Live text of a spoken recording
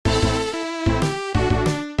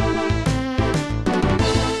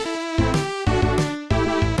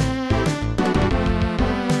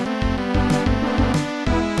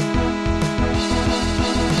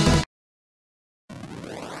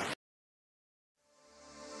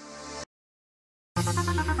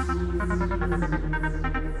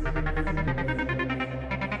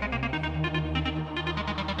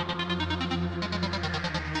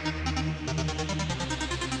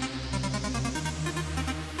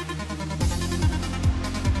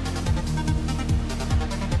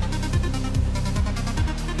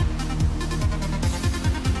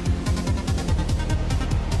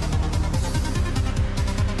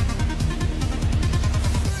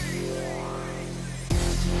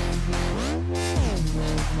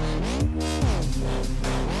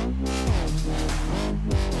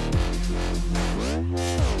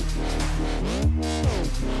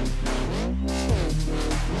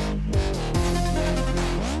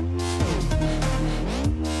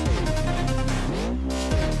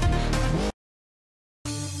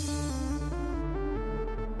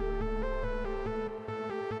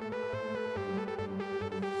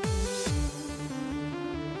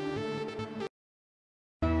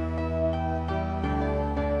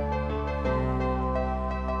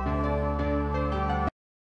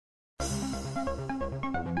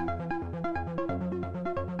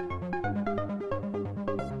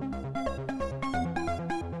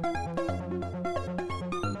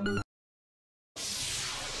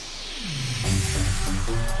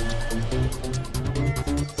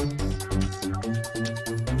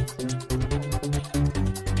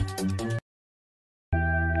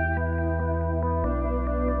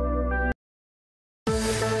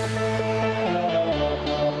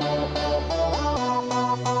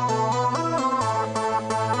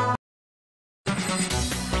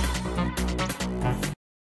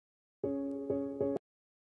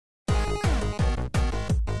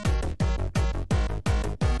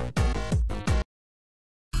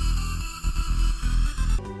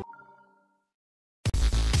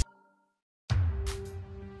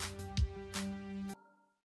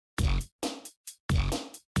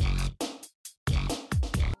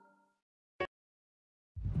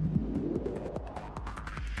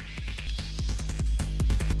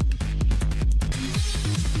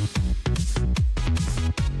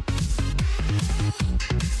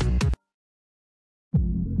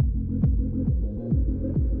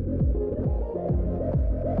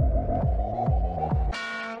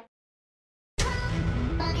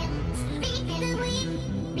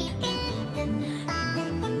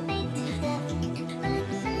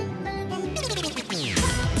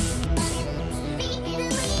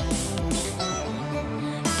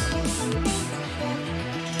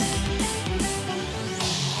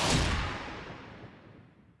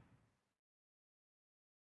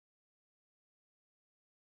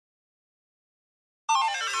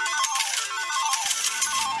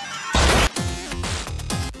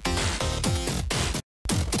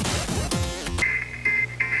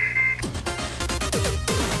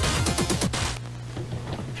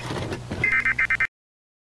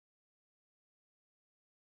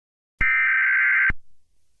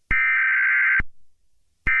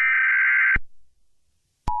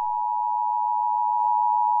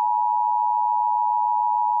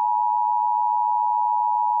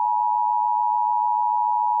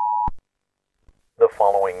The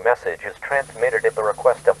following message is transmitted at the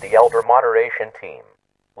request of the Elder Moderation Team.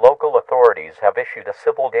 Local authorities have issued a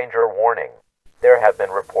civil danger warning. There have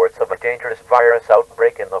been reports of a dangerous virus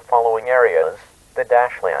outbreak in the following areas: the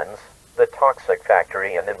Dashlands, the Toxic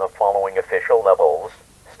Factory, and in the following official levels: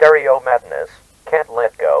 Stereo Madness, Can't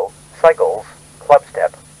Let Go, Cycles,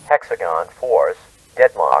 Clubstep, Hexagon Force,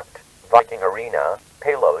 Deadlocked, Viking Arena,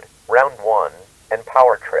 Payload, Round 1, and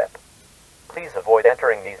Power Trip. Please avoid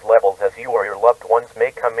entering these levels as you or your loved ones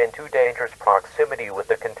may come into dangerous proximity with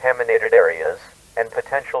the contaminated areas and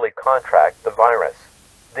potentially contract the virus.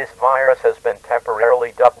 This virus has been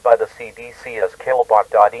temporarily dubbed by the CDC as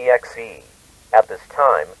Killbot.exe. At this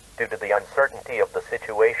time, due to the uncertainty of the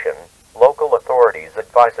situation, local authorities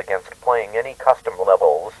advise against playing any custom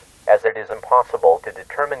levels, as it is impossible to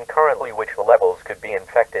determine currently which levels could be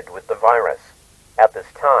infected with the virus. At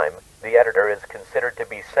this time, the editor is considered to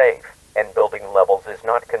be safe, and building levels is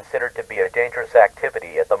not considered to be a dangerous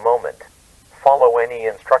activity at the moment. Follow any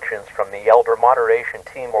instructions from the Elder Moderation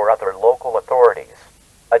Team or other local authorities.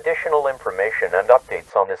 Additional information and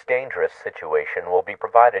updates on this dangerous situation will be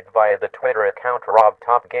provided via the Twitter account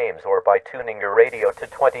RobTopGames or by tuning your radio to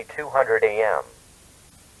 2200 AM.